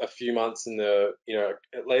know, a few months in the, you know,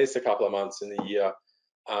 at least a couple of months in the year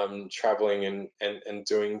traveling and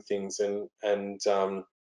doing things, and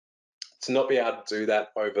to not be able to do that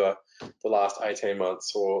over the last 18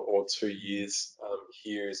 months or 2 years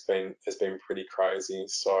here has been pretty crazy.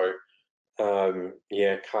 So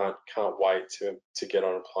yeah, can't wait to get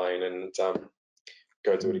on a plane and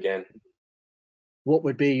go do it again. What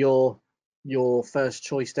would be your first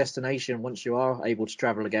choice destination once you are able to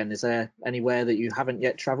travel again? Is there anywhere that you haven't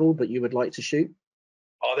yet traveled but you would like to shoot?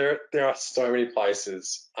 Oh, there are so many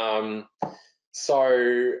places.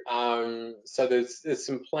 So there's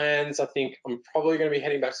some plans. I think I'm probably going to be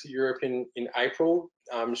heading back to Europe in April,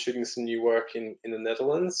 shooting some new work in the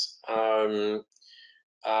Netherlands with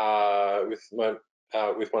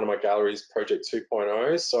one of my galleries, Project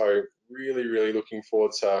 2.0. So really looking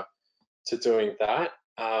forward to doing that.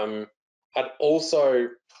 I'd also,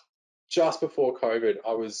 just before COVID,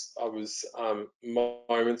 I was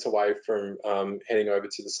moments away from heading over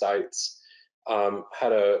to the States.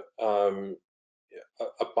 Had a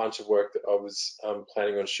bunch of work that I was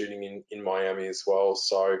planning on shooting in Miami as well.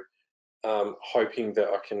 So hoping that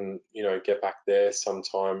I can, you know, get back there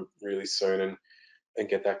sometime really soon and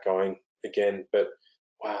get that going again. But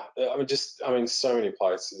wow, I mean, so many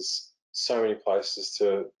places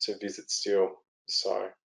to visit still. So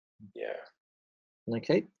yeah.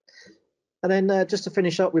 Okay, and then just to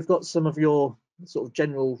finish up, we've got some of your sort of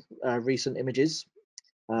general recent images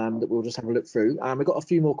that we'll just have a look through. We've got a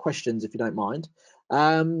few more questions if you don't mind.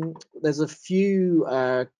 There's a few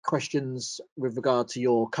questions with regard to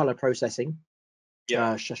your color processing.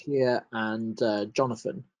 Yeah. Shashir and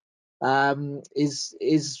Jonathan.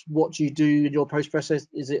 Is what you do in your post process,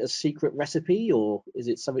 is it a secret recipe or is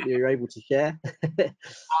it something that you're able to share?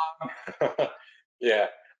 Yeah.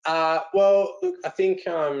 Well, look, I think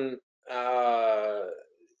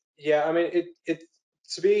yeah, I mean, it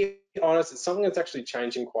to be honest, it's something that's actually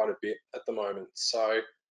changing quite a bit at the moment. So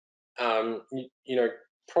you know,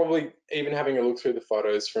 probably even having a look through the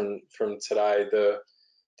photos from today, the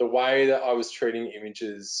way that I was treating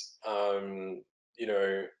images you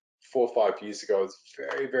know, 4 or 5 years ago is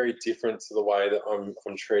very different to the way that I'm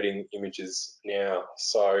treating images now.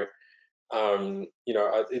 So you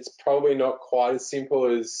know, it's probably not quite as simple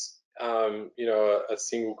as you know, a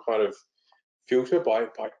single kind of filter by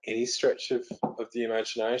any stretch of the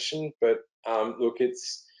imagination. But look,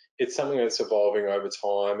 it's something that's evolving over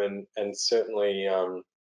time, and certainly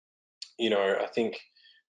I think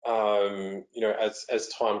as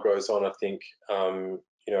time goes on, I think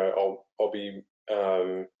I'll be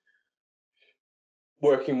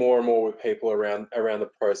working more and more with people around the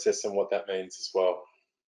process and what that means as well,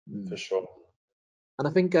 for sure. And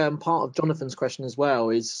I think part of Jonathan's question as well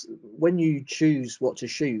is, when you choose what to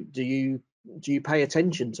shoot, do you pay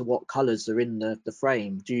attention to what colours are in the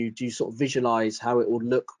frame? Do you sort of visualise how it will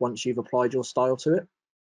look once you've applied your style to it?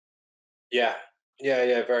 Yeah,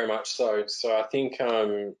 very much so. So I think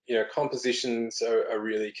compositions are a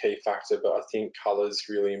really key factor, but I think colour's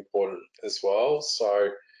really important as well. So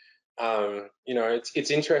it's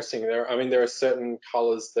interesting. There are certain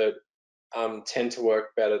colours that tend to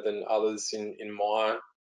work better than others in my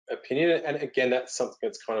opinion, and again, that's something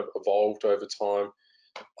that's kind of evolved over time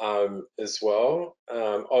as well.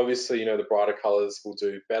 Obviously, the brighter colours will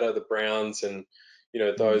do better, the browns, and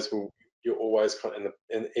those will, you're always kind of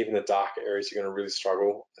in even the darker areas, you're going to really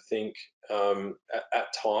struggle. I think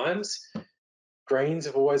at times greens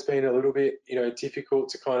have always been a little bit difficult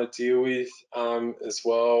to kind of deal with as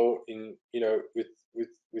well in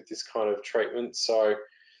with this kind of treatment. So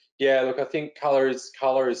yeah, look, I think color is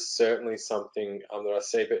certainly something that I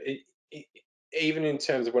see, but even in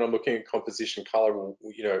terms of when I'm looking at composition, color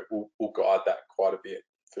will guide that quite a bit,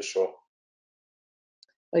 for sure.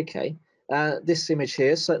 Okay, this image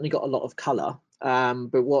here certainly got a lot of colour,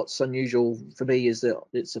 but what's unusual for me is that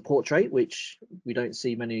it's a portrait, which we don't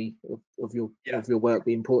see many of your work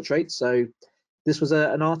being portraits. So this was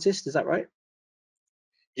an artist, is that right?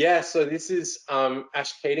 Yeah, so this is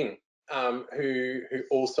Ash Keating, who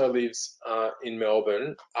also lives in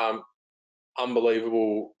Melbourne.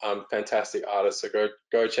 Unbelievable, fantastic artist. So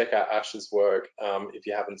go check out Ash's work if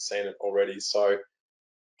you haven't seen it already. So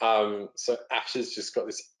Ash has just got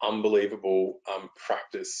this unbelievable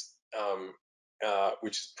practice,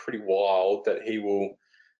 which is pretty wild. That he will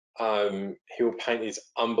paint these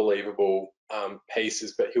unbelievable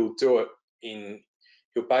pieces, but he'll do it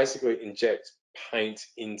he'll basically inject paint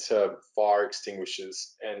into fire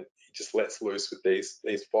extinguishers, and he just lets loose with these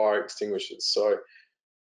fire extinguishers. So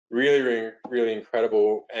really, really, really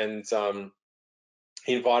incredible. And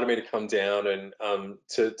he invited me to come down and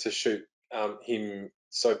to shoot him.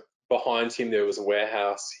 So behind him there was a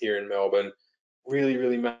warehouse here in Melbourne, really,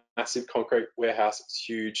 really massive concrete warehouse. It's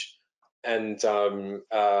huge. And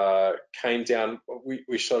came down.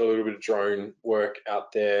 We shot a little bit of drone work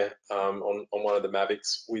out there on one of the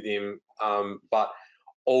Mavics with him, but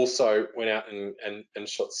also went out and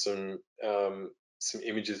shot some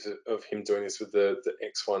images of him doing this with the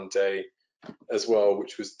X1D as well,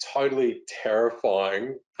 which was totally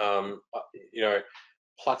terrifying.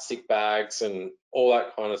 Plastic bags and all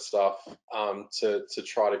that kind of stuff to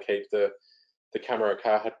try to keep the camera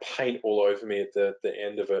okay. I had paint all over me at the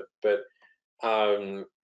end of it, but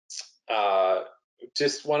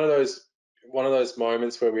just one of those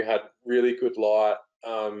moments where we had really good light.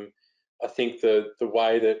 I think the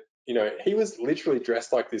way that he was literally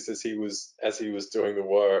dressed like this as he was doing the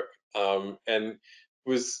work, and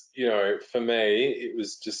was for me it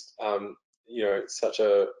was just such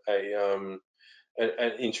an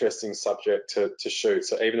interesting subject to shoot.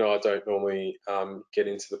 So even though I don't normally get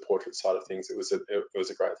into the portrait side of things, it was a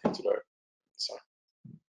great thing to do. So.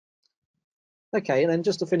 Okay, and then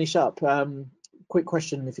just to finish up, quick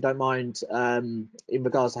question, if you don't mind, in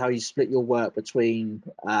regards to how you split your work between,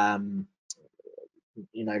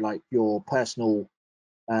 like your personal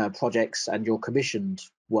projects and your commissioned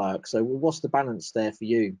work. So what's the balance there for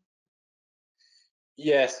you?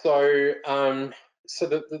 Yeah, so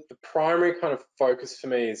the primary kind of focus for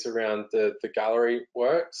me is around the gallery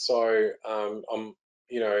work. So I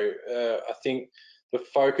think the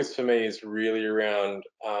focus for me is really around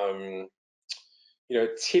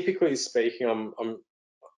typically speaking,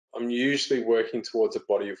 I'm usually working towards a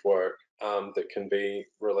body of work that can be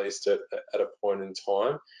released at a point in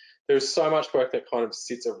time. There's so much work that kind of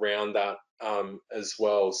sits around that as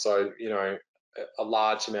well. So a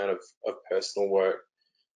large amount of personal work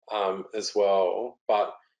as well.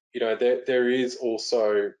 But there is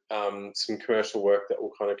also some commercial work that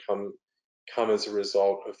will kind of come as a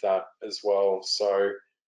result of that as well. So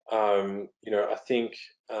I think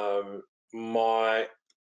my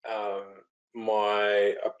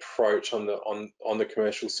my approach on the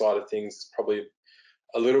commercial side of things is probably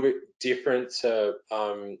a little bit different to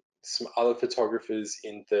some other photographers,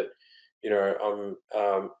 in that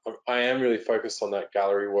I am really focused on that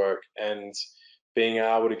gallery work and being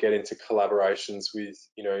able to get into collaborations with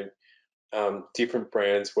different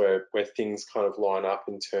brands where things kind of line up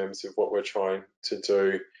in terms of what we're trying to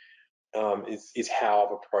do, is how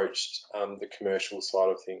I've approached the commercial side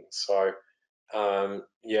of things. So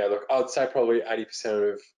yeah, look, I'd say probably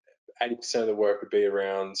 80% of the work would be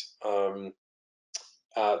around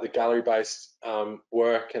the gallery-based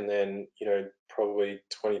work, and then probably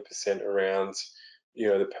 20% around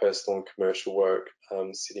the personal and commercial work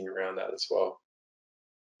sitting around that as well.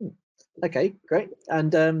 Okay, great.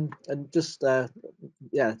 And just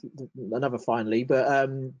yeah, another finally, but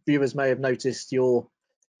viewers may have noticed your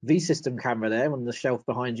V system camera there on the shelf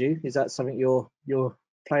behind you. Is that something you're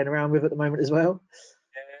playing around with at the moment as well?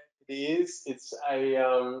 Yeah, it is. It's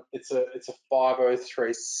a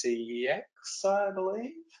 503CX, I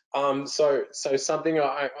believe. So something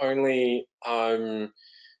I only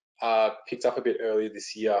picked up a bit earlier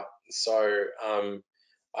this year. So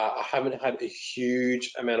I haven't had a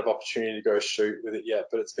huge amount of opportunity to go shoot with it yet,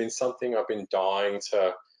 but it's been something I've been dying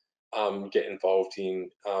to get involved in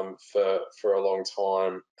for a long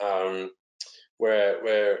time.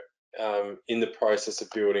 We're in the process of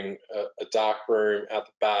building a dark room out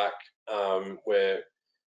the back, where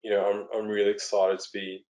I'm really excited to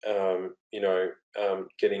be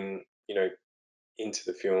getting into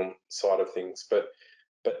the film side of things, but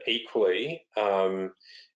equally,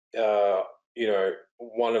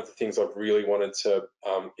 one of the things I've really wanted to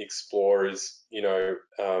explore is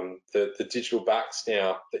the digital backs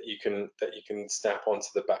now that you can snap onto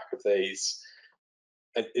the back of these.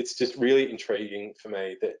 And it's just really intriguing for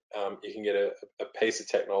me that you can get a piece of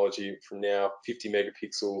technology from now 50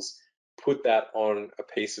 megapixels, put that on a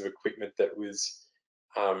piece of equipment that was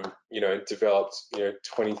developed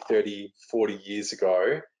 20, 30, 40 years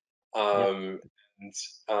ago, and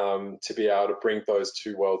to be able to bring those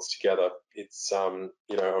two worlds together. It's I'm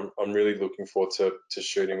really looking forward to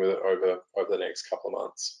shooting with it over the next couple of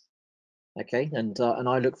months. Okay, and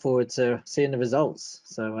I look forward to seeing the results.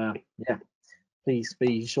 So yeah, please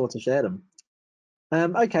be sure to share them.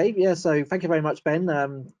 Okay, yeah. So thank you very much, Ben.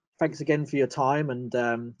 Thanks again for your time, and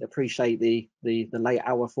appreciate the late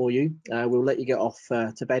hour for you. We'll let you get off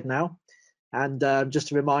to bed now. And just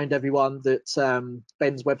to remind everyone that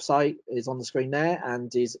Ben's website is on the screen there,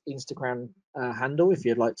 and his Instagram handle, if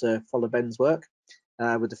you'd like to follow Ben's work,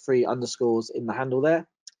 with the 3 underscores in the handle there.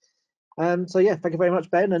 So yeah, thank you very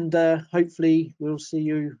much, Ben, and hopefully we'll see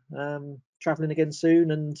you traveling again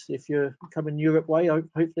soon. And if you're coming Europe way,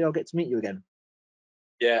 hopefully I'll get to meet you again.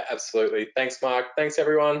 Yeah, absolutely. Thanks, Mark. Thanks,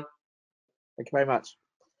 everyone. Thank you very much.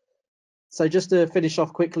 So just to finish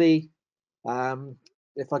off quickly,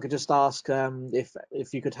 if I could just ask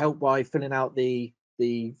if you could help by filling out the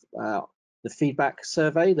feedback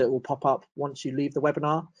survey that will pop up once you leave the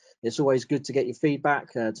webinar. It's always good to get your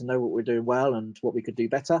feedback, to know what we're doing well and what we could do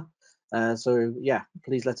better. So yeah,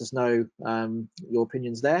 please let us know your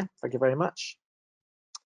opinions there. Thank you very much.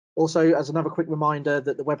 Also, as another quick reminder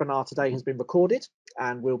that the webinar today has been recorded,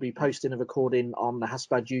 and we'll be posting a recording on the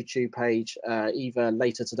Hasselblad YouTube page either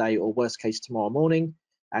later today or worst case tomorrow morning.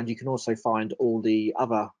 And you can also find all the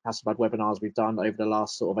other Hasselblad webinars we've done over the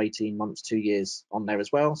last sort of 18 months, 2 years on there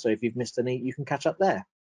as well. So if you've missed any, you can catch up there.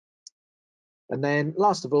 And then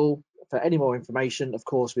last of all, for any more information, of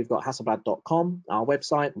course, we've got hasselblad.com, our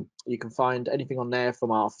website. You can find anything on there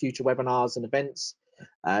from our future webinars and events,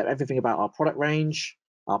 everything about our product range,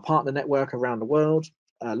 our partner network around the world,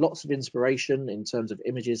 lots of inspiration in terms of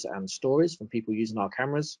images and stories from people using our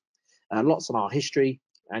cameras, lots on our history,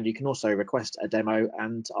 and you can also request a demo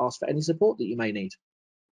and ask for any support that you may need.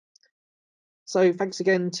 So thanks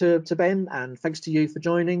again to Ben, and thanks to you for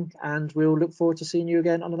joining, and we'll look forward to seeing you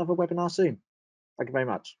again on another webinar soon. Thank you very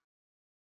much.